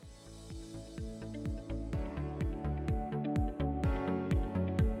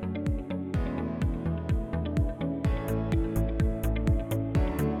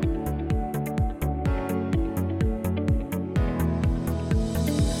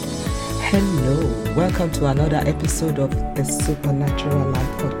Hello, welcome to another episode of the Supernatural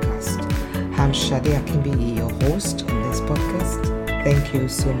Life Podcast. I'm Shade Akimbi, your host on this podcast. Thank you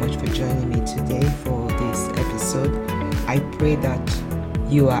so much for joining me today for this episode. I pray that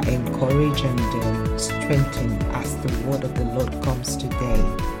you are encouraged and strengthened as the word of the Lord comes today.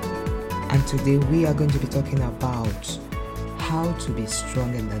 And today we are going to be talking about how to be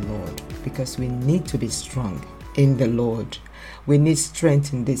strong in the Lord, because we need to be strong in the Lord. We need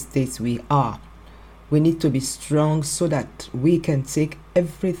strength in this state we are. We need to be strong so that we can take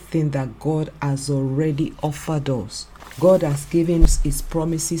everything that God has already offered us. God has given us His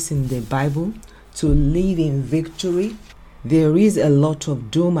promises in the Bible to live in victory. There is a lot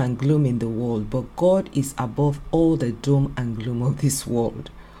of doom and gloom in the world, but God is above all the doom and gloom of this world.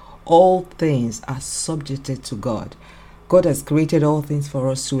 All things are subjected to God. God has created all things for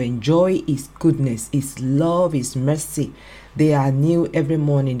us to enjoy His goodness, His love, His mercy. They are new every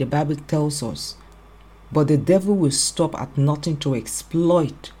morning, the Bible tells us. But the devil will stop at nothing to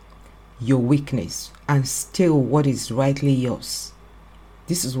exploit your weakness and steal what is rightly yours.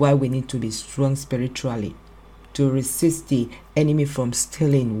 This is why we need to be strong spiritually, to resist the enemy from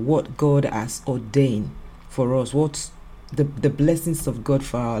stealing what God has ordained for us, what's the blessings of God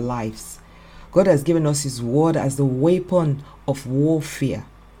for our lives. God has given us His word as the weapon of warfare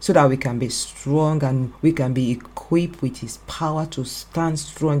so that we can be strong and we can be equipped with His power to stand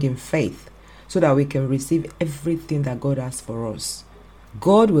strong in faith so that we can receive everything that God has for us.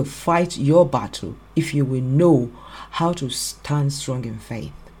 God will fight your battle if you will know how to stand strong in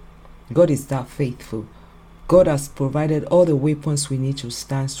faith. God is that faithful. God has provided all the weapons we need to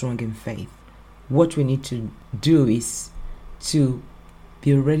stand strong in faith. What we need to do is to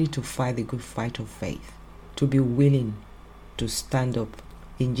be ready to fight the good fight of faith, to be willing to stand up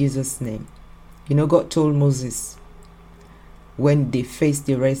in Jesus' name. You know, God told Moses when they faced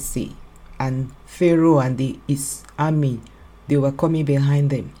the Red Sea and Pharaoh and his army, they were coming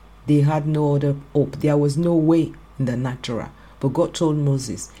behind them. They had no other hope. There was no way in the natural. But God told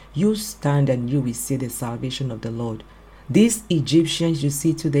Moses, you stand and you will see the salvation of the Lord. These Egyptians you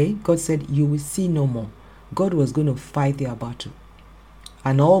see today, God said, you will see no more. God was going to fight their battle.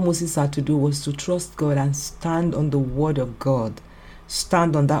 And all Moses had to do was to trust God and stand on the word of God.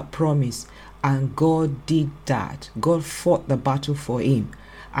 Stand on that promise. And God did that. God fought the battle for him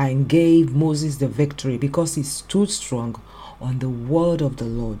and gave Moses the victory because he stood strong on the word of the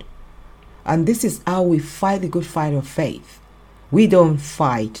Lord. And this is how we fight the good fight of faith. We don't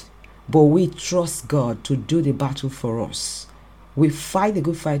fight, but we trust God to do the battle for us. We fight the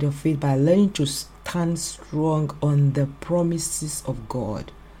good fight of faith by learning to stand strong on the promises of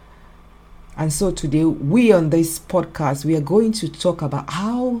God. And so today, we on this podcast, we are going to talk about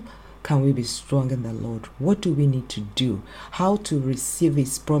how can we be strong in the Lord? What do we need to do? How to receive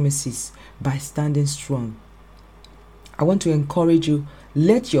His promises by standing strong. I want to encourage you,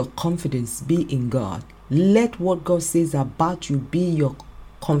 let your confidence be in God. Let what God says about you be your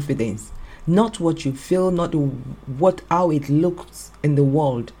confidence. Not what you feel, not how it looks in the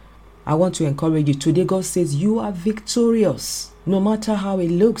world. I want to encourage you. Today God says you are victorious. No matter how it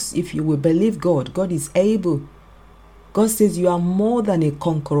looks, if you will believe God, God is able. God says you are more than a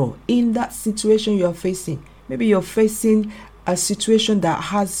conqueror in that situation you are facing. Maybe you're facing a situation that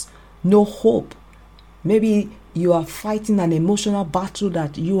has no hope. Maybe you are fighting an emotional battle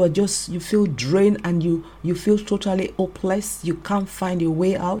that you feel drained and you feel totally hopeless. You can't find a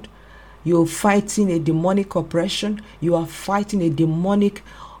way out. You're fighting a demonic oppression. You are fighting a demonic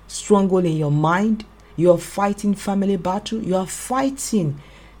stronghold in your mind. You are fighting family battle. You are fighting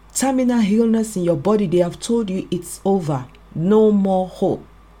terminal illness in your body. They have told you it's over. No more hope.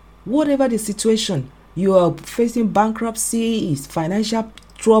 Whatever the situation, you are facing bankruptcy, is financial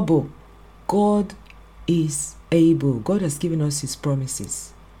trouble. God is able. God has given us His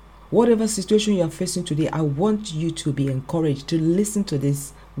promises. Whatever situation you are facing today, I want you to be encouraged to listen to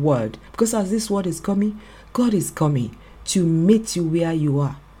this word, because as this word is coming, God is coming to meet you where you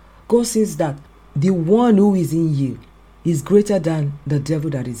are. God says that the one who is in you is greater than the devil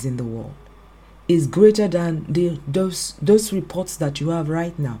that is in the world. Is greater than those reports that you have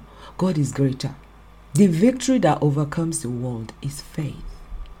right now. God is greater. The victory that overcomes the world is faith.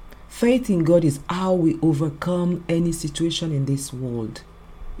 Faith in God is how we overcome any situation in this world.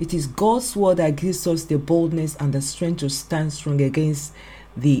 It is God's word that gives us the boldness and the strength to stand strong against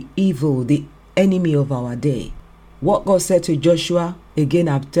the evil, the enemy of our day. What God said to Joshua, again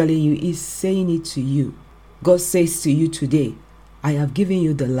I'm telling you, He's saying it to you. God says to you today, I have given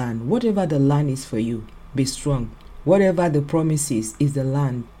you the land. Whatever the land is for you, be strong. Whatever the promise is the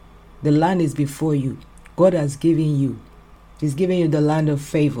land. The land is before you. God has given you. He's giving you the land of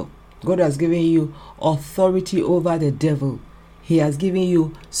favor. God has given you authority over the devil. He has given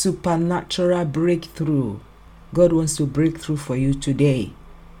you supernatural breakthrough. God wants to break through for you today.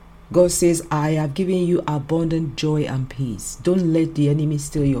 God says, I have given you abundant joy and peace. Don't let the enemy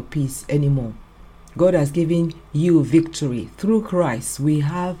steal your peace anymore. God has given you victory. Through Christ, we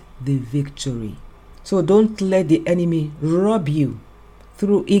have the victory. So don't let the enemy rob you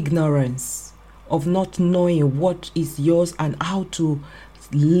through ignorance of not knowing what is yours and how to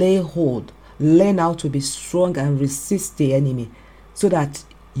lay hold. Learn how to be strong and resist the enemy so that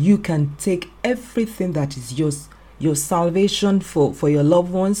you can take everything that is yours. Your salvation for your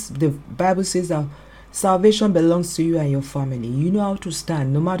loved ones. The Bible says that salvation belongs to you and your family. You know how to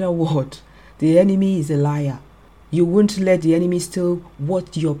stand no matter what. The enemy is a liar. You won't let the enemy steal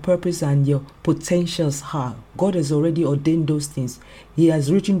what your purpose and your potentials are. God has already ordained those things. He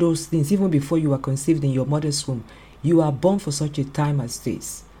has written those things even before you were conceived in your mother's womb. You are born for such a time as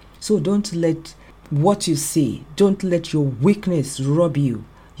this. So don't let what you see, don't let your weakness rob you.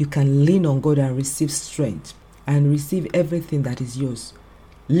 You can lean on God and receive strength and receive everything that is yours.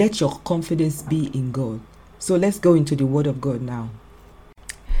 Let your confidence be in God. So let's go into the Word of God now.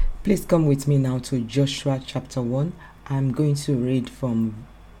 Please come with me now to Joshua chapter 1. I'm going to read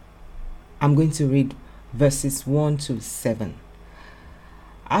verses 1 to 7.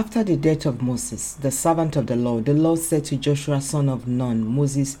 After the death of Moses, the servant of the Lord said to Joshua son of Nun,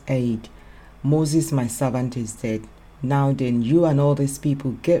 Moses' aide, Moses my servant is dead. Now then, you and all these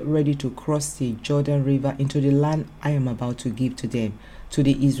people get ready to cross the Jordan River into the land I am about to give to them, to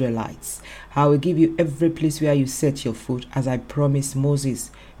the Israelites. I will give you every place where you set your foot, as I promised Moses.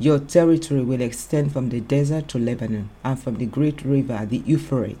 Your territory will extend from the desert to Lebanon, and from the great river, the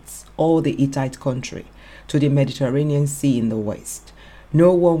Euphrates, all the Hittite country, to the Mediterranean Sea in the west.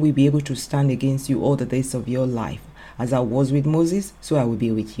 No one will be able to stand against you all the days of your life. As I was with Moses, so I will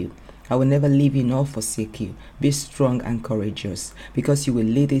be with you. I will never leave you nor forsake you. Be strong and courageous, because you will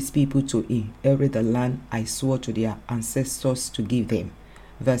lead these people to inherit the land I swore to their ancestors to give them.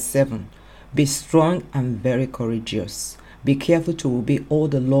 Verse 7. Be strong and very courageous. Be careful to obey all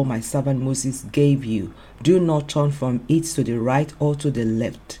the law my servant Moses gave you. Do not turn from it to the right or to the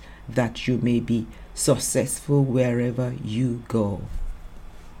left, that you may be successful wherever you go.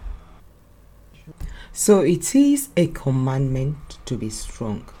 So it is a commandment to be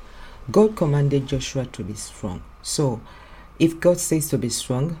strong. God commanded Joshua to be strong. So if God says to be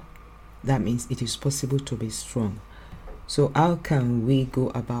strong, that means it is possible to be strong. So how can we go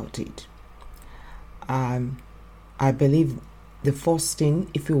about it? I believe the first thing,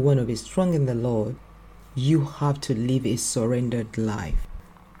 if you want to be strong in the Lord, you have to live a surrendered life.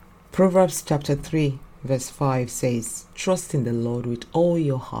 Proverbs chapter 3 verse 5 says, trust in the Lord with all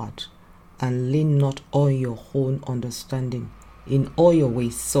your heart and lean not on your own understanding. In all your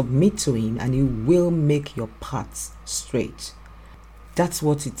ways submit to him, and he will make your paths straight. That's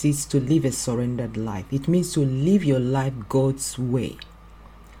what it is to live a surrendered life. It means to live your life God's way.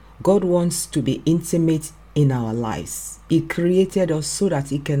 God wants to be intimate in our lives. He created us so that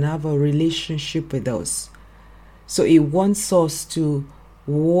he can have a relationship with us. So he wants us to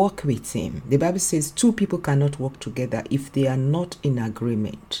walk with him. The Bible says two people cannot walk together if they are not in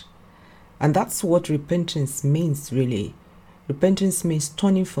agreement. And that's what repentance means, really. Repentance means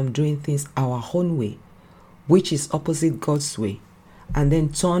turning from doing things our own way, which is opposite God's way, and then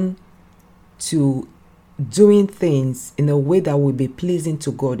turn to doing things in a way that will be pleasing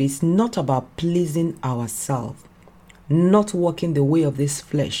to God. It's not about pleasing ourselves, not walking the way of this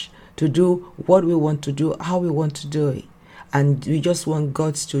flesh, to do what we want to do, how we want to do it. And we just want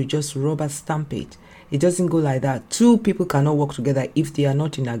God to just rubber stamp it. It doesn't go like that. Two people cannot work together if they are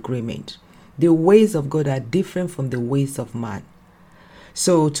not in agreement. The ways of God are different from the ways of man.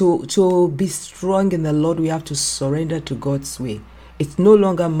 So to be strong in the Lord, we have to surrender to God's way. It's no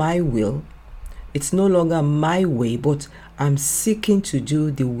longer my will. It's no longer my way, but I'm seeking to do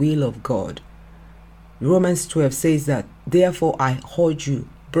the will of God. Romans 12 says that, therefore I urge you,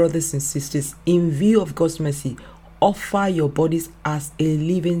 brothers and sisters, in view of God's mercy, offer your bodies as a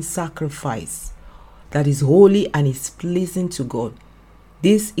living sacrifice that is holy and is pleasing to God.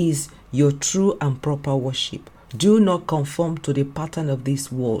 This is your true and proper worship. Do not conform to the pattern of this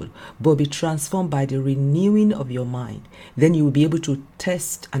world, but be transformed by the renewing of your mind. Then you will be able to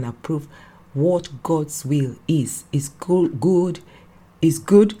test and approve what God's will is good,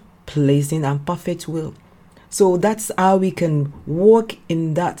 pleasing, and perfect will. So that's how we can walk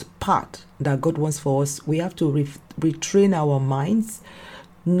in that path that God wants for us. We have to retrain our minds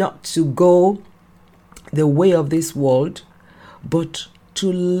not to go the way of this world, but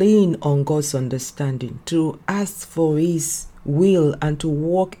to lean on God's understanding, to ask for his will and to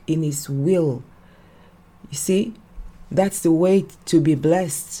walk in his will. You see, that's the way to be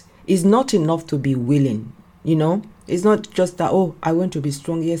blessed. It's not enough to be willing, It's not just that, oh, I want to be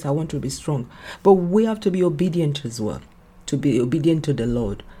strong. Yes, I want to be strong. But we have to be obedient as well, to be obedient to the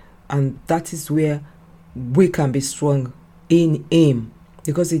Lord. And that is where we can be strong in him.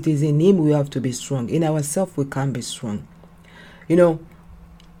 Because it is in him we have to be strong. In ourselves, we can't be strong.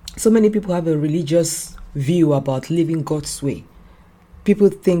 So many people have a religious view about living God's way. People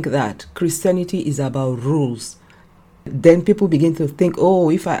think that Christianity is about rules. Then people begin to think, oh,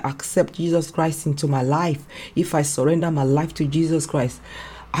 if I accept Jesus Christ into my life, if I surrender my life to Jesus Christ,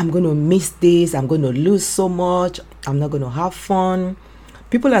 I'm going to miss this, I'm going to lose so much, I'm not going to have fun.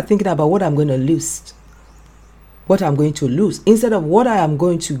 People are thinking about what I'm going to lose, what I'm going to lose, instead of what I am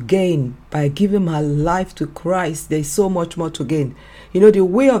going to gain by giving my life to Christ. There's so much more to gain. The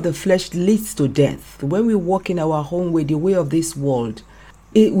way of the flesh leads to death. When we walk in our own way, the way of this world,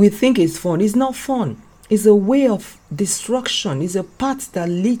 we think it's fun. It's not fun. It's a way of destruction. It's a path that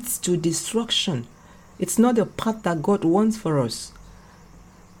leads to destruction. It's not a path that God wants for us.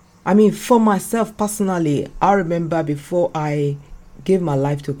 For myself personally, I remember before I gave my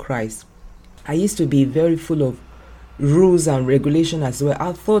life to Christ, I used to be very full of rules and regulation as well.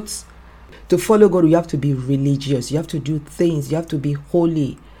 I thought to follow God, you have to be religious. You have to do things. You have to be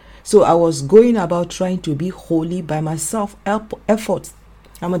holy. So I was going about trying to be holy by myself, effort.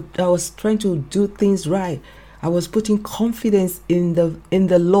 I was trying to do things right. I was putting confidence in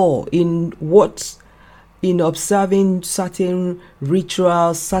the law, in observing certain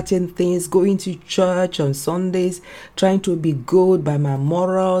rituals, certain things, going to church on Sundays, trying to be good by my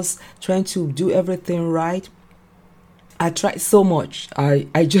morals, trying to do everything right. I tried so much.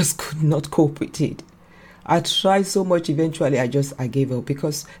 I just could not cope with it. I tried so much. Eventually, I gave up,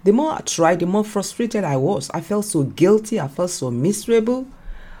 because the more I tried, the more frustrated I was. I felt so guilty. I felt so miserable,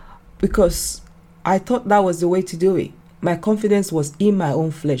 because I thought that was the way to do it. My confidence was in my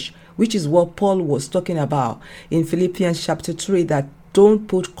own flesh, which is what Paul was talking about in Philippians chapter 3, that don't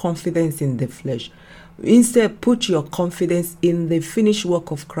put confidence in the flesh. Instead, put your confidence in the finished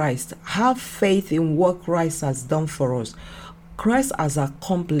work of Christ. Have faith in what Christ has done for us. Christ has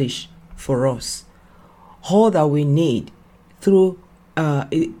accomplished for us all that we need through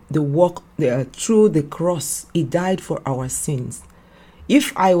through the cross. He died for our sins.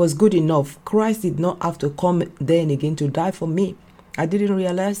 If I was good enough, Christ did not have to come then again to die for me. I didn't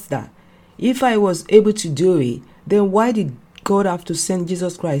realize that. If I was able to do it, then why did God have to send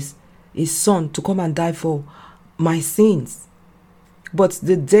Jesus Christ, his son, to come and die for my sins? But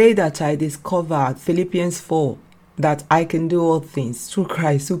the day that I discovered Philippians 4, that I can do all things through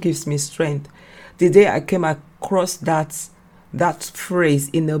Christ who gives me strength, the day I came across that phrase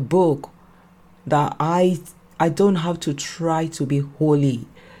in a book, that I don't have to try to be holy.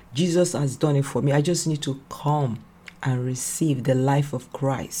 Jesus has done it for me. I just need to come and receive the life of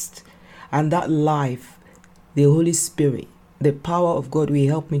Christ. And that life, the Holy Spirit, the power of God will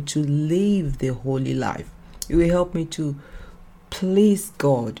help me to live the holy life. It will help me to please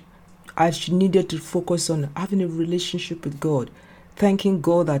God. I needed to focus on having a relationship with God, thanking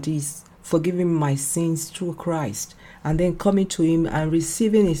God that He's forgiving my sins through Christ, and then coming to Him and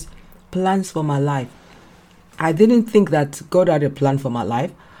receiving His plans for my life. I didn't think that God had a plan for my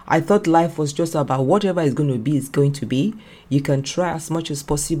life. I thought life was just about whatever it's going to be, it's going to be. You can try as much as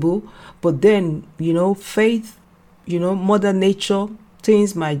possible. But then, faith, Mother Nature,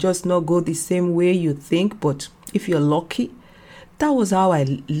 things might just not go the same way you think. But if you're lucky, that was how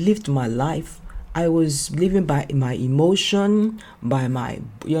I lived my life. I was living by my emotion, by my,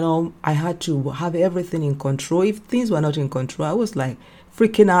 I had to have everything in control. If things were not in control, I was like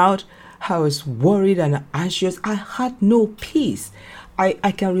freaking out. I was worried and anxious. I had no peace.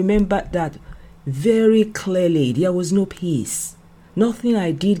 I can remember that very clearly. There was no peace. Nothing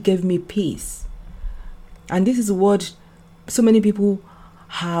I did gave me peace. And this is what so many people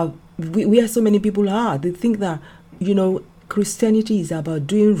have, where so many people are. They think that, Christianity is about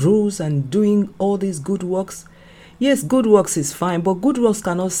doing rules and doing all these good works. Yes, good works is fine, but good works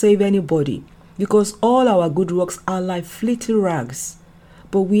cannot save anybody, because all our good works are like fleeting rags.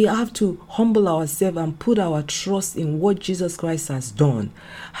 But we have to humble ourselves and put our trust in what Jesus Christ has done.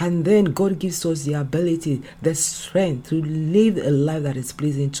 And then God gives us the ability, the strength to live a life that is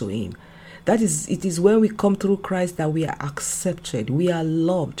pleasing to Him. It is when we come through Christ that we are accepted. We are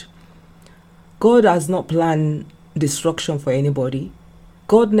loved. God has not planned destruction for anybody.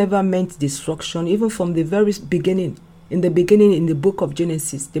 God never meant destruction, even from the very beginning. In the beginning, in the book of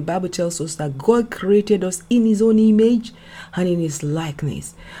Genesis, the Bible tells us that God created us in his own image and in his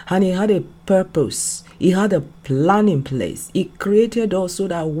likeness. And he had a purpose. He had a plan in place. He created us so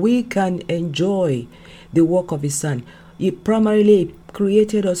that we can enjoy the work of his son. He primarily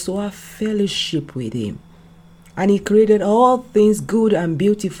created us to have fellowship with him. And he created all things good and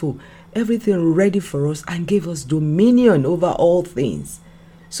beautiful, everything ready for us, and gave us dominion over all things.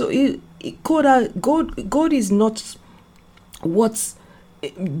 So God is not what,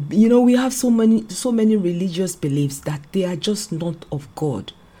 we have so many religious beliefs that they are just not of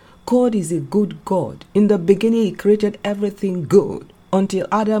God. God is a good God. In the beginning, he created everything good until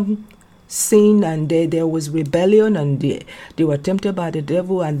Adam sinned, and there was rebellion, and they were tempted by the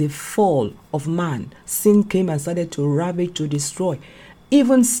devil, and the fall of man. Sin came and started to ravage, to destroy.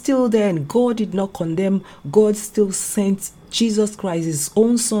 Even still then, God did not condemn. God still sent Jesus Christ, his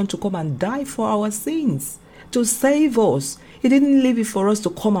own son, to come and die for our sins, to save us. He didn't leave it for us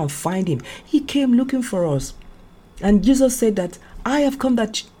to come and find him. He came looking for us. And Jesus said that I have come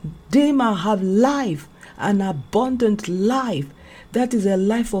that they might have life, an abundant life. That is a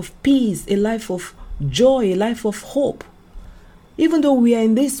life of peace, a life of joy, a life of hope. Even though we are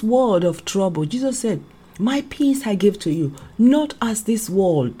in this world of trouble, Jesus said, my peace I give to you, not as this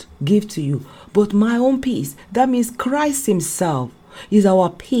world give to you, but my own peace. That means Christ himself is our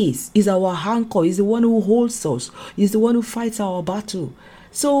peace, is our anchor, is the one who holds us, is the one who fights our battle.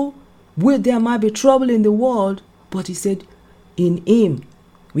 So there might be trouble in the world, but he said, in him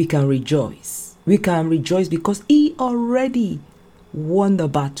we can rejoice. We can rejoice because he already won the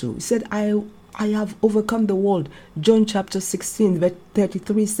battle. He said, I have overcome the world. John chapter 16 verse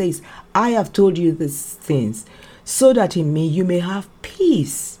 33 says, I have told you these things so that in me you may have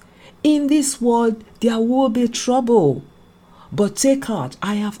peace. In this world there will be trouble, but take heart,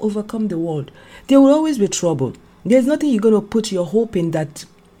 I have overcome the world. There will always be trouble. There's nothing you're going to put your hope in that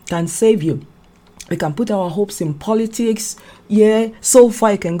can save you. We can put our hopes in politics. So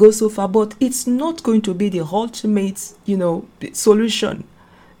far it can go so far, but it's not going to be the ultimate, solution.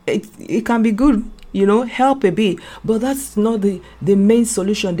 It can be good, help a bit, but that's not the main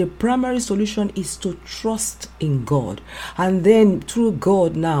solution. The primary solution is to trust in God. And then through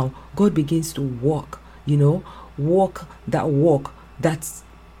God now, God begins to walk that walk. That's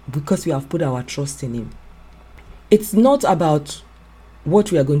because we have put our trust in him. It's not about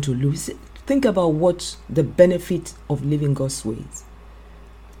what we are going to lose. Think about what the benefit of living God's ways.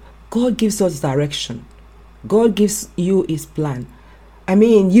 God gives us direction. God gives you his plan. I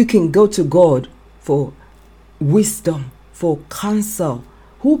mean, you can go to God for wisdom, for counsel.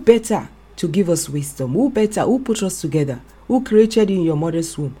 Who better to give us wisdom? Who better? Who put us together? Who created you in your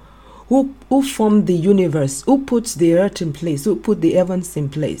mother's womb? Who formed the universe? Who put the earth in place? Who put the heavens in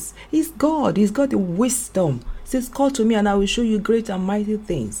place? He's God. He's got the wisdom. He says, call to me and I will show you great and mighty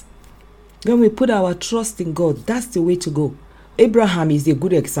things. When we put our trust in God, that's the way to go. Abraham is a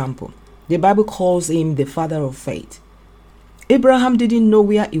good example. The Bible calls him the father of faith. Abraham didn't know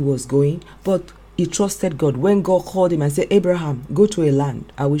where he was going, but he trusted God. When God called him and said, Abraham, go to a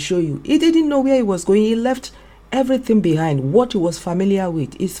land, I will show you. He didn't know where he was going. He left everything behind, what he was familiar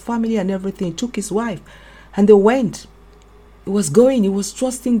with, his family and everything. He took his wife and they went. He was going, he was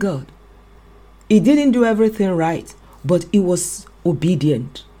trusting God. He didn't do everything right, but he was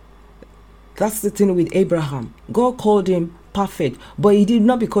obedient. That's the thing with Abraham. God called him perfect, but he did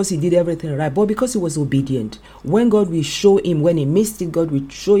not because he did everything right, but because he was obedient. When God will show him, when he missed it, God will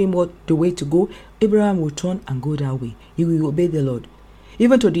show him what the way to go. Abraham will turn and go that way. He will obey the Lord.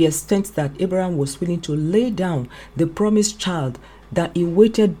 Even to the extent that Abraham was willing to lay down the promised child that he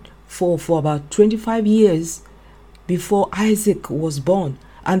waited for about 25 years before Isaac was born.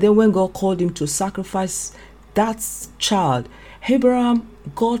 And then when God called him to sacrifice that child, Abraham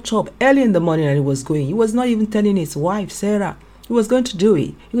got up early in the morning and he was going. He was not even telling his wife, Sarah. He was going to do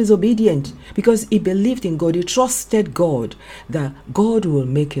it. He was obedient because he believed in God. He trusted God that God will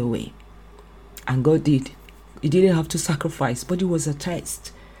make a way. And God did. He didn't have to sacrifice, but it was a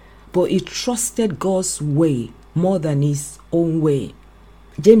test. But he trusted God's way more than his own way.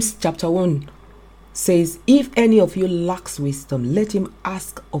 James chapter 1 says, if any of you lacks wisdom, let him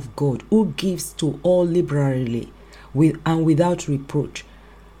ask of God, who gives to all liberally and without reproach,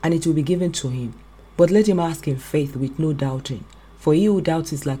 and it will be given to him. But let him ask in faith with no doubting. For he who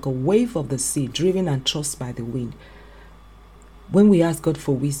doubts is like a wave of the sea, driven and tossed by the wind. When we ask God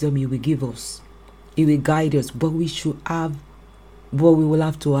for wisdom, he will give us. He will guide us, but we will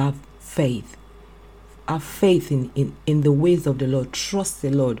have to have faith. Have faith in the ways of the Lord. Trust the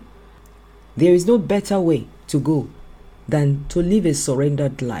Lord. There is no better way to go than to live a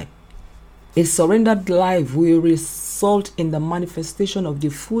surrendered life. A surrendered life will result in the manifestation of the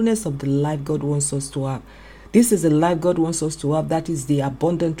fullness of the life God wants us to have. This is the life God wants us to have. That is the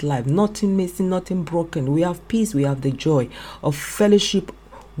abundant life. Nothing missing, nothing broken. We have peace. We have the joy of fellowship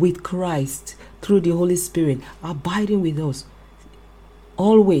with Christ through the Holy Spirit, abiding with us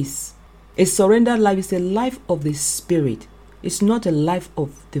always. A surrendered life is a life of the Spirit. It's not a life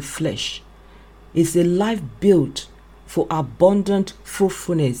of the flesh. It's a life built for abundant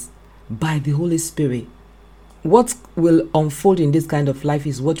fruitfulness by the Holy Spirit. What will unfold in this kind of life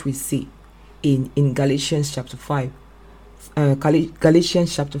is what we see in Galatians chapter 5.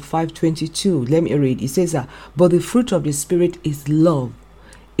 Galatians chapter 5:22. Let me read. It says that, but the fruit of the Spirit is love,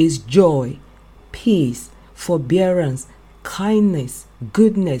 is joy, peace, forbearance, kindness,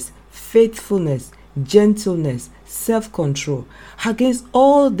 goodness, faithfulness, gentleness, self-control. Against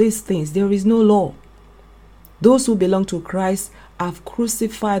all these things there is no law. Those who belong to Christ have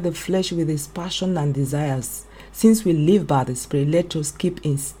crucified the flesh with its passion and desires. Since we live by the Spirit, let us keep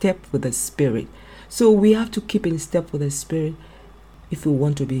in step with the Spirit. So we have to keep in step with the Spirit if we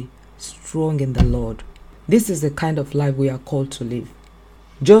want to be strong in the Lord. This is the kind of life we are called to live.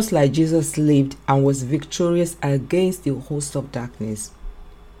 Just like Jesus lived and was victorious against the host of darkness.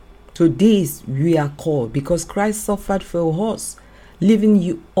 To this we are called because Christ suffered for us,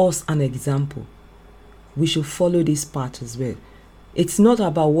 leaving us an example. We should follow this path as well. It's not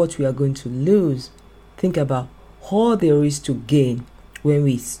about what we are going to lose. Think about all there is to gain when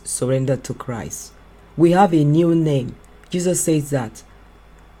we surrender to Christ. We have a new name. Jesus says that.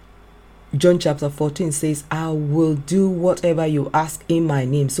 John chapter 14 says, I will do whatever you ask in my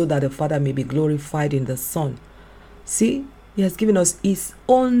name so that the Father may be glorified in the Son. See, he has given us his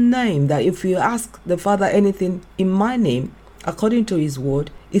own name, that if you ask the Father anything in my name, according to his word,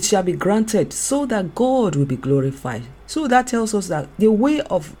 it shall be granted so that God will be glorified. So that tells us that the way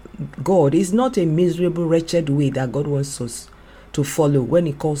of God is not a miserable, wretched way that God wants us to follow. When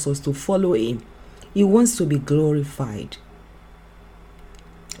he calls us to follow him, he wants to be glorified.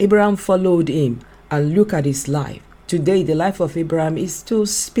 Abraham followed him, and look at his life. Today, the life of Abraham is still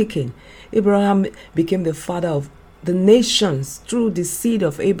speaking. Abraham became the father of the nations through the seed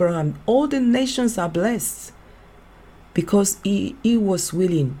of Abraham. All the nations are blessed because he was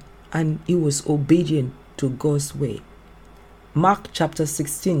willing and he was obedient to God's way. Mark chapter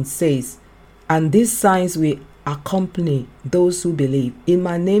 16 says, and these signs will accompany those who believe. In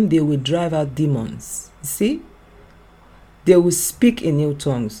my name they will drive out demons. See? They will speak in new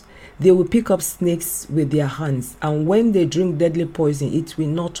tongues. They will pick up snakes with their hands. And when they drink deadly poison, it will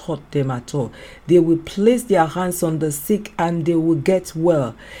not hurt them at all. They will place their hands on the sick and they will get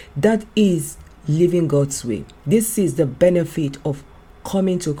well. That is living God's way. This is the benefit of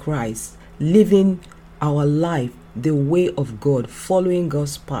coming to Christ. Living our life the way of God. Following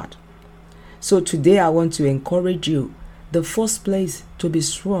God's path. So today I want to encourage you. The first place to be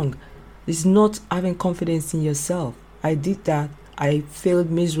strong is not having confidence in yourself. I did that. I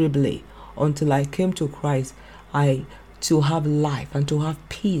failed miserably until I came to Christ. To have life and to have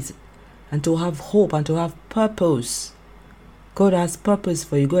peace and to have hope and to have purpose. God has purpose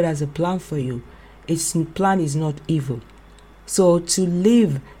for you. God has a plan for you. His plan is not evil. So to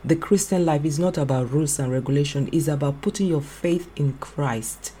live the Christian life is not about rules and regulation. It's about putting your faith in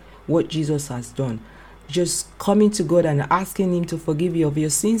Christ. What Jesus has done. Just coming to God and asking him to forgive you of your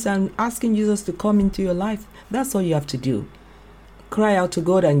sins and asking Jesus to come into your life. That's all you have to do. Cry out to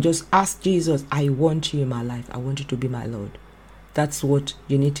God and just ask Jesus, I want you in my life. I want you to be my Lord. That's what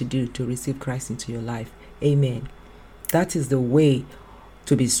you need to do to receive Christ into your life. Amen. That is the way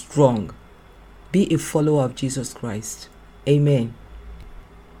to be strong. Be a follower of Jesus Christ. Amen.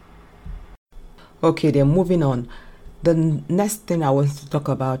 Okay, then moving on. The next thing I want to talk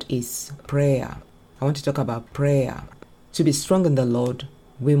about is prayer. I want to talk about prayer. To be strong in the Lord,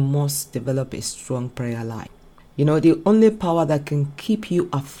 we must develop a strong prayer life. You know, the only power that can keep you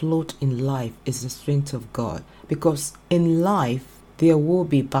afloat in life is the strength of God. Because in life, there will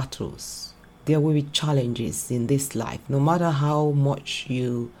be battles. There will be challenges in this life. No matter how much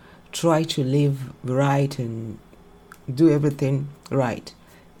you try to live right and do everything right,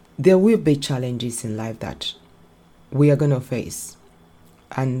 there will be challenges in life that we are going to face.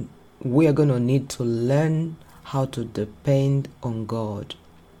 And we are going to need to learn how to depend on God.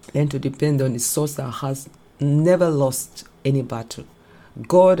 Learn to depend on the source that has never lost any battle.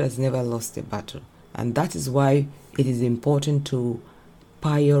 God has never lost a battle. And that is why it is important to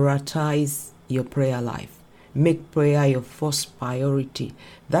prioritize your prayer life. Make prayer your first priority.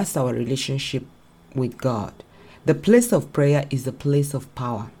 That's our relationship with God. The place of prayer is the place of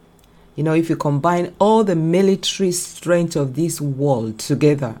power. You know, if you combine all the military strength of this world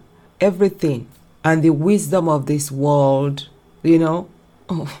together, everything and the wisdom of this world,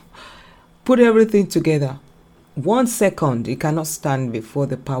 put everything together. 1 second, it cannot stand before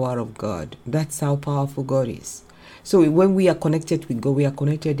the power of God. That's how powerful God is. So when we are connected with God, we are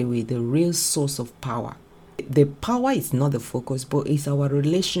connected with the real source of power. The power is not the focus, but it's our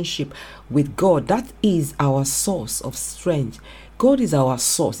relationship with God. That is our source of strength. God is our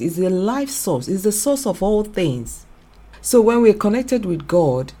source. It's the life source. It's the source of all things. So when we're connected with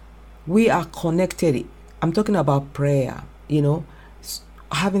God, we are connected. I'm talking about prayer,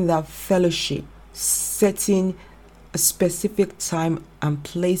 having that fellowship, setting a specific time and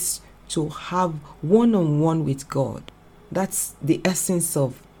place to have one-on-one with God. That's the essence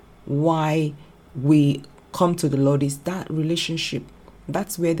of why we come to the Lord, is that relationship.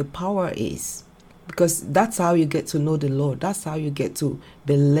 That's where the power is, because that's how you get to know the Lord. That's how you get to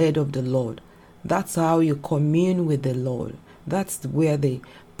be led of the Lord. That's how you commune with the Lord. That's where the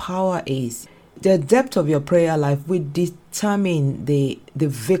power is. The depth of your prayer life will determine the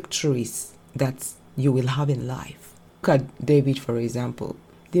victories that you will have in life. Look at David, for example.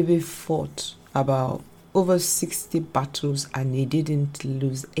 David fought about over 60 battles and he didn't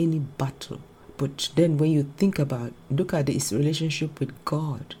lose any battle. But then when you think about, look at his relationship with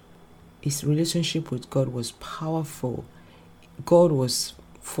God. His relationship with God was powerful. God was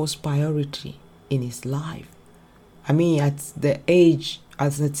first priority in his life. I mean, at the age,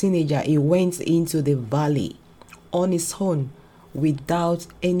 as a teenager, he went into the valley on his own without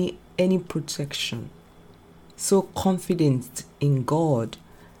any protection. So confident in God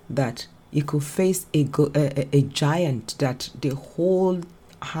that he could face a giant that the whole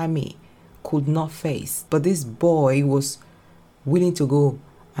army could not face. But this boy was willing to go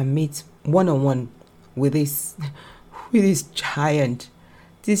and meet one-on-one with this giant.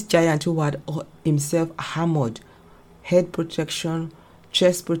 This giant who had himself armored, head protection,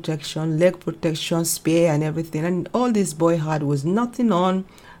 chest protection, leg protection, spear and everything. And all this boy had was nothing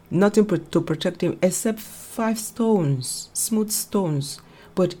to protect him except 5 stones, smooth stones.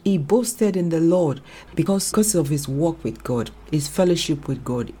 But he boasted in the Lord because of his walk with God, his fellowship with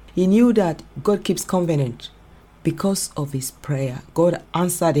God. He knew that God keeps covenant. Because of his prayer, God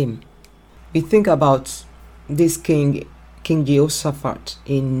answered him. We think about this King Jehoshaphat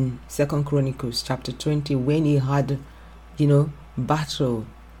in 2 Chronicles chapter 20, when he had, battle,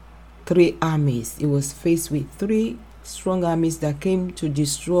 3 armies. He was faced with 3 strong armies that came to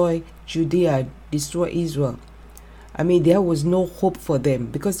destroy Judea, destroy Israel. I mean, there was no hope for them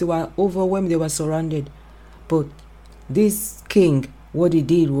because they were overwhelmed, they were surrounded. But this king, what he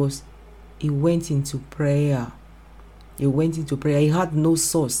did was he went into prayer. He went into prayer. He had no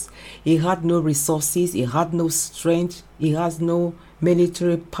source. He had no resources. He had no strength. He has no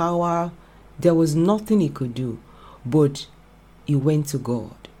military power. There was nothing he could do. But he went to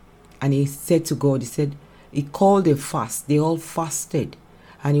God. And he said to God, he called a fast. They all fasted.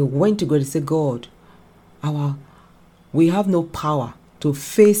 And he went to God and said, God, we have no power to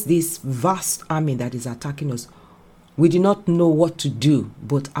face this vast army that is attacking us. We do not know what to do,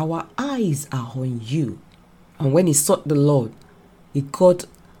 but our eyes are on you. And when he sought the Lord, he got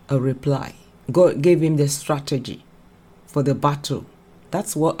a reply. God gave him the strategy for the battle.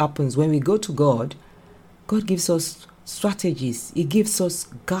 That's what happens when we go to God. God gives us strategies. He gives us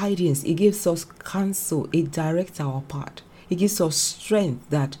guidance. He gives us counsel. He directs our path. He gives us strength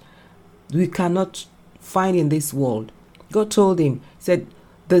that we cannot find in this world. God told him, said,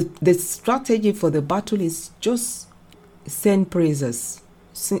 the strategy for the battle is just sing praises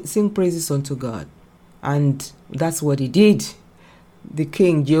unto God. And that's what he did. The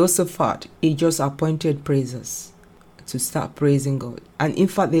king Jehoshaphat, he just appointed praisers to start praising God. And in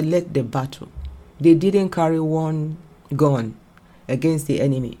fact, they led the battle. They didn't carry one gun against the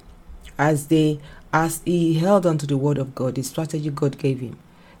enemy. As he held onto the word of God, the strategy God gave him,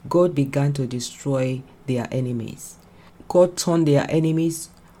 God began to destroy their enemies. God turned their enemies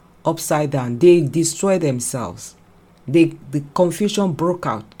upside down. They destroyed themselves. The confusion broke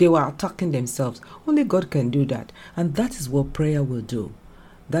out. They were attacking themselves. Only God can do that. And that is what prayer will do.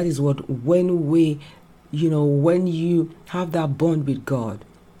 That is what, when you have that bond with God,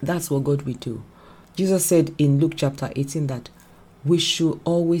 that's what God will do. Jesus said in Luke chapter 18 that we should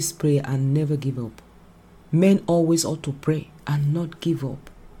always pray and never give up. Men always ought to pray and not give up.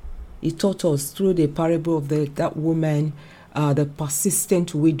 He taught us through the parable of that woman, the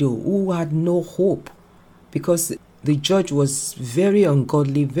persistent widow who had no hope because the judge was very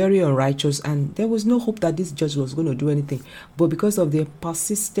ungodly, very unrighteous, and there was no hope that this judge was going to do anything. But because of the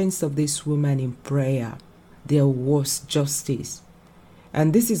persistence of this woman in prayer, there was justice.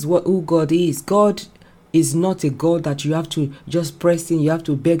 And this is who God is. God is not a God that you have to just press in, you have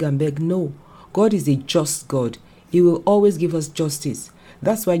to beg and beg. No. God is a just God. He will always give us justice.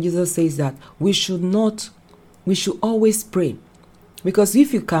 That's why Jesus says that we should always pray. Because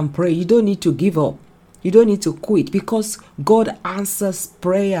if you can pray, you don't need to give up. You don't need to quit, because God answers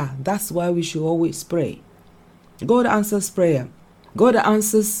prayer. That's why we should always pray. God answers prayer. God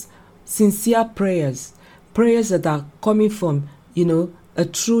answers sincere prayers. Prayers that are coming from, a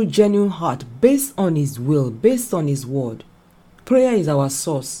true, genuine heart, based on His will, based on His word. Prayer is our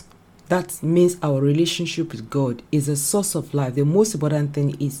source. That means our relationship with God is a source of life. The most important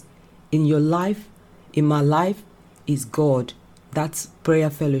thing is in your life, in my life, is God. That's prayer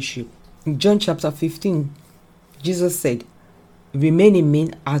fellowship. In John chapter 15, Jesus said, "Remain in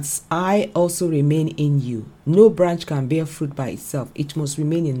me as I also remain in you. No branch can bear fruit by itself. It must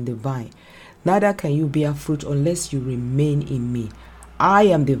remain in the vine. Neither can you bear fruit unless you remain in me. I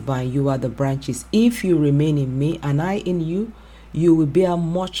am the vine, you are the branches. If you remain in me and I in you, you will bear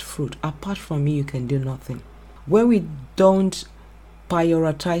much fruit. Apart from me, you can do nothing." When we don't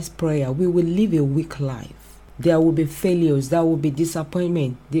prioritize prayer, we will live a weak life. There will be failures, there will be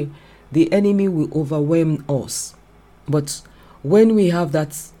disappointment. The enemy will overwhelm us. But when we have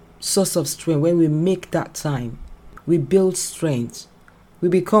that source of strength, when we make that time, we build strength. We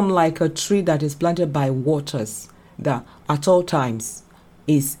become like a tree that is planted by waters, that at all times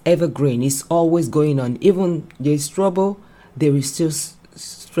is evergreen, is always going on. Even there is trouble, there is still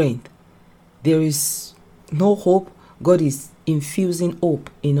strength. There is no hope. God is infusing hope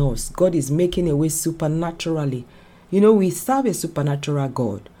in us. God is making a way supernaturally. We serve a supernatural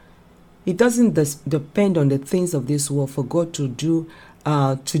God. It doesn't depend on the things of this world for God to do,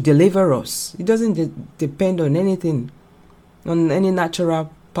 to deliver us. It doesn't depend on anything, on any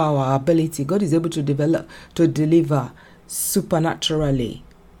natural power, ability. God is able to deliver supernaturally.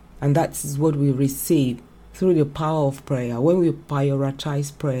 And that is what we receive through the power of prayer, when we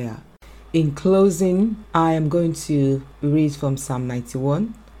prioritize prayer. In closing, I am going to read from Psalm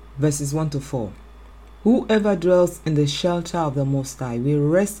 91, verses 1 to 4. "Whoever dwells in the shelter of the Most High will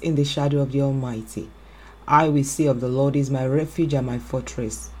rest in the shadow of the Almighty. I will say of the Lord is my refuge and my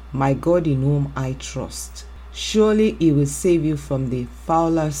fortress, my God in whom I trust. Surely He will save you from the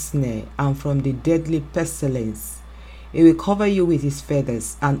fowler's snare and from the deadly pestilence. He will cover you with His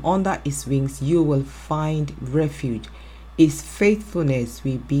feathers, and under His wings you will find refuge. His faithfulness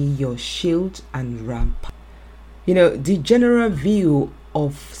will be your shield and rampart." The general view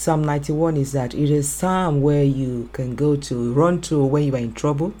of Psalm 91 is that it is a psalm where you can run to when you are in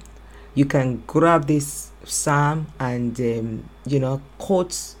trouble. You can grab this psalm and,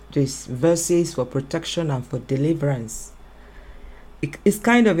 quote these verses for protection and for deliverance. It's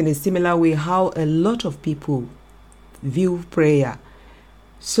kind of in a similar way how a lot of people view prayer.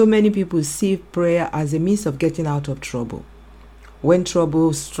 So many people see prayer as a means of getting out of trouble. When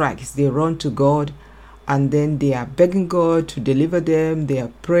trouble strikes, they run to God, and then they are begging God to deliver them. They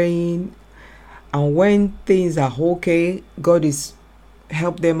are praying. And when things are okay, God is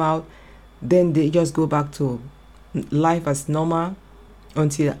help them out. Then they just go back to life as normal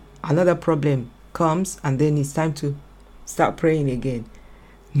until another problem comes, and then it's time to start praying again.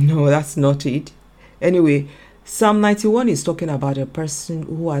 No, that's not it. Anyway, Psalm 91 is talking about a person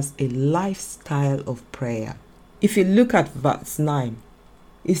who has a lifestyle of prayer. If you look at verse 9,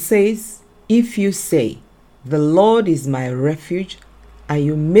 it says, "If you say, 'The Lord is my refuge,' and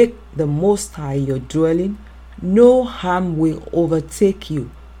you make the Most High your dwelling, no harm will overtake you,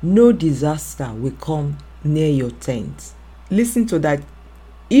 no disaster will come near your tent." Listen to that.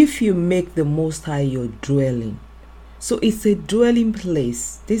 If you make the Most High your dwelling. So it's a dwelling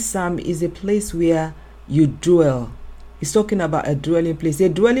place. This psalm is a place where you dwell. It's talking about a dwelling place. A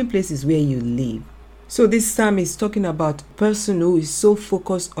dwelling place is where you live. So this psalm is talking about a person who is so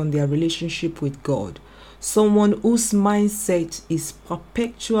focused on their relationship with God. Someone whose mindset is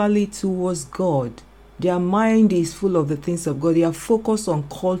perpetually towards God. Their mind is full of the things of God. They are focused on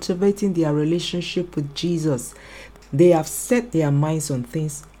cultivating their relationship with Jesus. They have set their minds on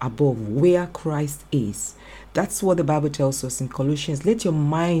things above, where Christ is. That's what the Bible tells us in Colossians. Let your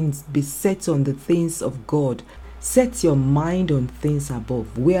minds be set on the things of God. Set your mind on things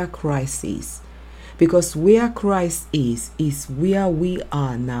above, where Christ is. Because where Christ is where we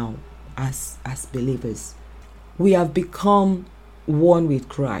are now as believers. We have become one with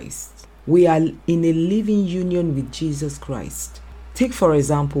Christ. We are in a living union with Jesus Christ. Take, for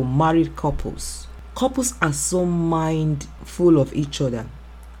example, married couples. Couples are so mindful of each other.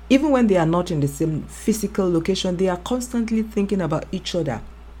 Even when they are not in the same physical location, they are constantly thinking about each other.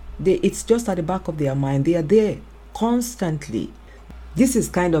 It's just at the back of their mind. They are there constantly. This is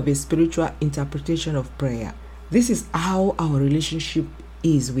kind of a spiritual interpretation of prayer. This is how our relationship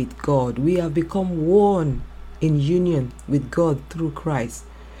is with God. We have become one in union with God through Christ.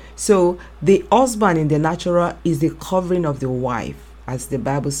 So the husband in the natural is the covering of the wife, as the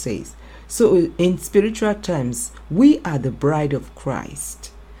Bible says. So in spiritual terms, we are the bride of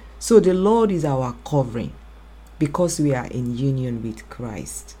Christ. So the Lord is our covering because we are in union with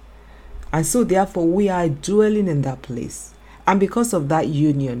Christ. And so therefore we are dwelling in that place. And because of that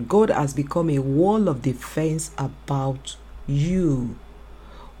union, God has become a wall of defense about you.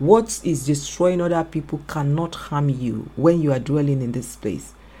 What is destroying other people cannot harm you when you are dwelling in this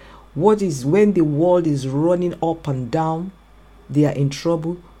place. What is when the world is running up and down, they are in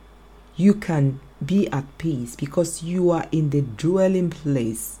trouble, you can be at peace because you are in the dwelling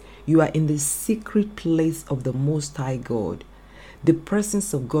place. You are in the secret place of the Most High God. The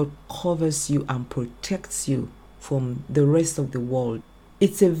presence of God covers you and protects you from the rest of the world.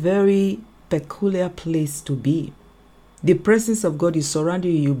 It's a very peculiar place to be. The presence of God is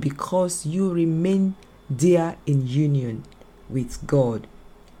surrounding you because you remain there in union with God.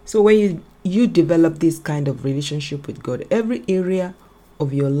 So when you develop this kind of relationship with God, every area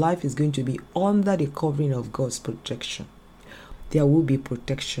of your life is going to be under the covering of God's protection. There will be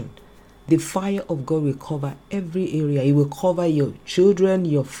protection. The fire of God will cover every area. It will cover your children,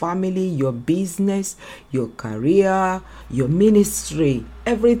 your family, your business, your career, your ministry.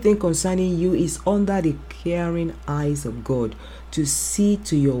 Everything concerning you is under the caring eyes of God to see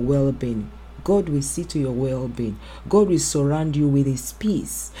to your well-being. God will see to your well-being. God will surround you with his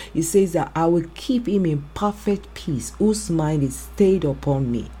peace. He says that I will keep him in perfect peace whose mind is stayed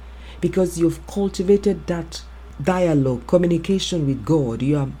upon me. Because you've cultivated that dialogue, communication with God.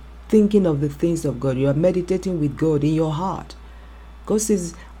 You are thinking of the things of God. You are meditating with God in your heart. God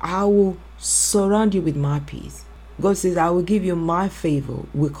says, I will surround you with my peace. God says, I will give you my favor,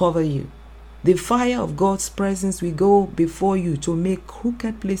 will cover you. The fire of God's presence will go before you to make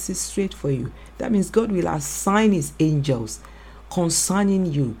crooked places straight for you. That means God will assign his angels concerning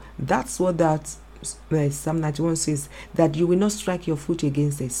you. That's what that Psalm 91 says, that you will not strike your foot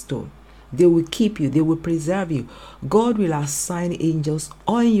against a stone. They will keep you. They will preserve you. God will assign angels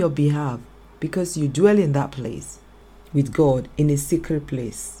on your behalf because you dwell in that place with God in a secret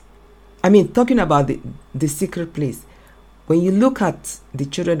place. I mean, talking about the secret place, when you look at the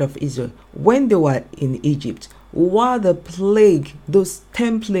children of Israel, when they were in Egypt, while the plague, those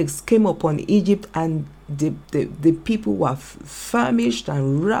 10 plagues came upon Egypt and the people were famished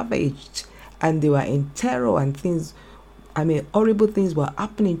and ravaged and they were in terror and things, horrible things were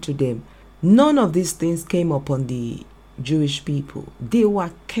happening to them. None of these things came upon the Jewish people. They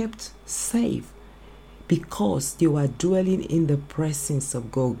were kept safe because they were dwelling in the presence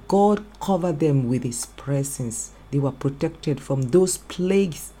of God. God covered them with his presence. They were protected from those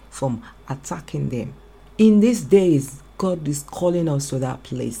plagues from attacking them. In these days, God is calling us to that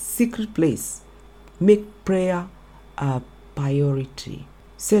place, secret place. Make prayer a priority.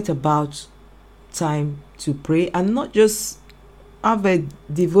 Set about time to pray and not just have a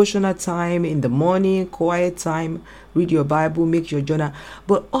devotional time in the morning, quiet time, read your Bible, make your journal,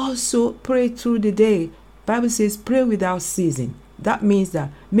 but also pray through the day. Bible says pray without ceasing. That means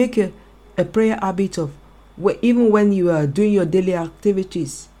that make a prayer habit of even when you are doing your daily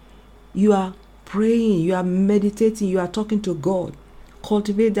activities, you are praying, you are meditating, you are talking to God.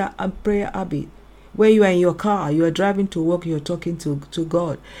 Cultivate that prayer habit. When you are in your car, you are driving to work, you are talking to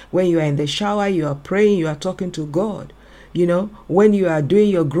God. When you are in the shower, you are praying, you are talking to God. When you are doing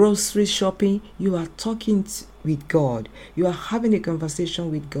your grocery shopping, you are talking with God. You are having a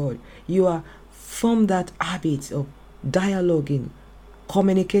conversation with God. You are from that habit of dialoguing,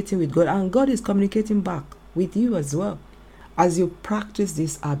 communicating with God, and God is communicating back with you as well. As you practice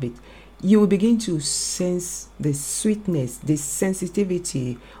this habit, you will begin to sense the sweetness, the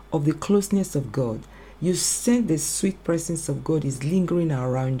sensitivity of the closeness of God. You sense the sweet presence of God is lingering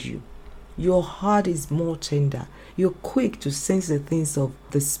around you. Your heart is more tender. You're quick to sense the things of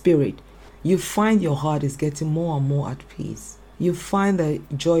the Spirit. You find your heart is getting more and more at peace. You find the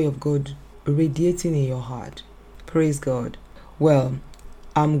joy of God radiating in your heart. Praise God. Well,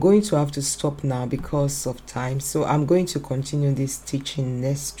 I'm going to have to stop now because of time. So I'm going to continue this teaching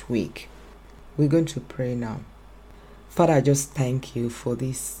next week. We're going to pray now. Father, I just thank you for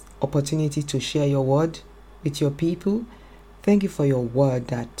this opportunity to share your word with your people. Thank you for your word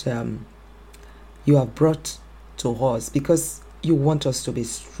that you have brought to us because you want us to be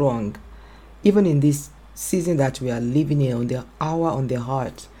strong. Even in this season that we are living in, on the hour, on the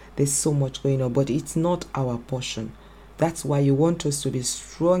heart, there's so much going on, but it's not our portion. That's why you want us to be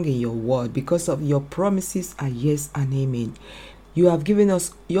strong in your word, because of your promises are yes and amen. You have given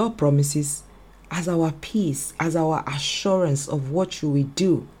us your promises as our peace, as our assurance of what you will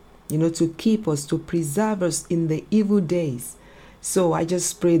do, to keep us, to preserve us in the evil days. So I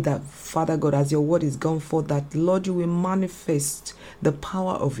just pray that, Father God, as your word is gone forth, that, Lord, you will manifest the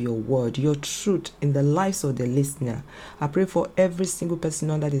power of your word, your truth in the lives of the listener. I pray for every single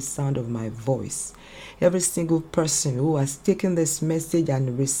person under the sound of my voice, every single person who has taken this message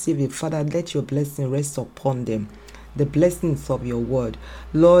and received it. Father, let your blessing rest upon them, the blessings of your word.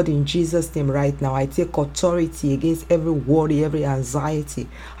 Lord, in Jesus' name right now, I take authority against every worry, every anxiety.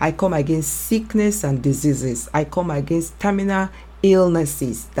 I come against sickness and diseases. I come against terminal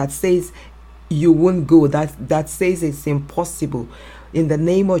illnesses that says you won't go, that says it's impossible. In the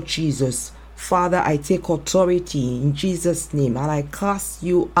name of Jesus, Father, I take authority in Jesus' name and I cast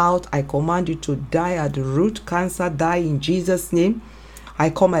you out. I command you to die at the root. Cancer, die in Jesus' name. I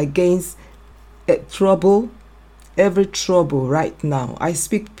come against trouble, every trouble right now. I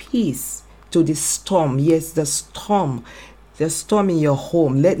speak peace to the storm. Yes, the storm in your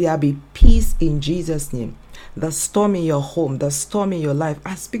home. Let there be peace in Jesus' name. The storm in your home, the storm in your life.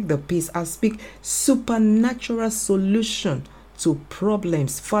 I speak the peace. I speak supernatural solution to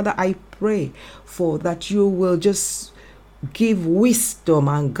problems. Father, I pray for that you will just give wisdom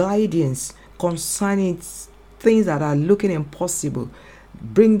and guidance concerning things that are looking impossible.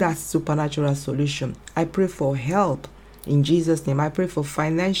 Bring that supernatural solution. I pray for help in Jesus' name. I pray for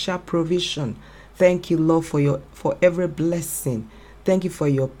financial provision. Thank you, Lord, for every blessing. Thank you for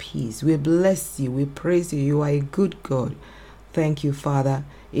your peace. We bless you. We praise you. You are a good God. Thank you, Father.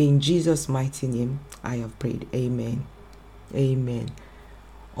 In Jesus' mighty name, I have prayed. Amen. Amen.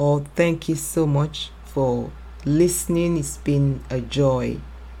 Oh, thank you so much for listening. It's been a joy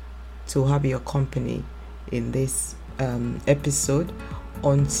to have your company in this episode.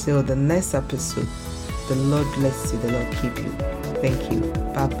 Until the next episode, the Lord bless you. The Lord keep you. Thank you.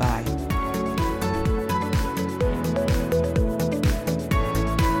 Bye-bye.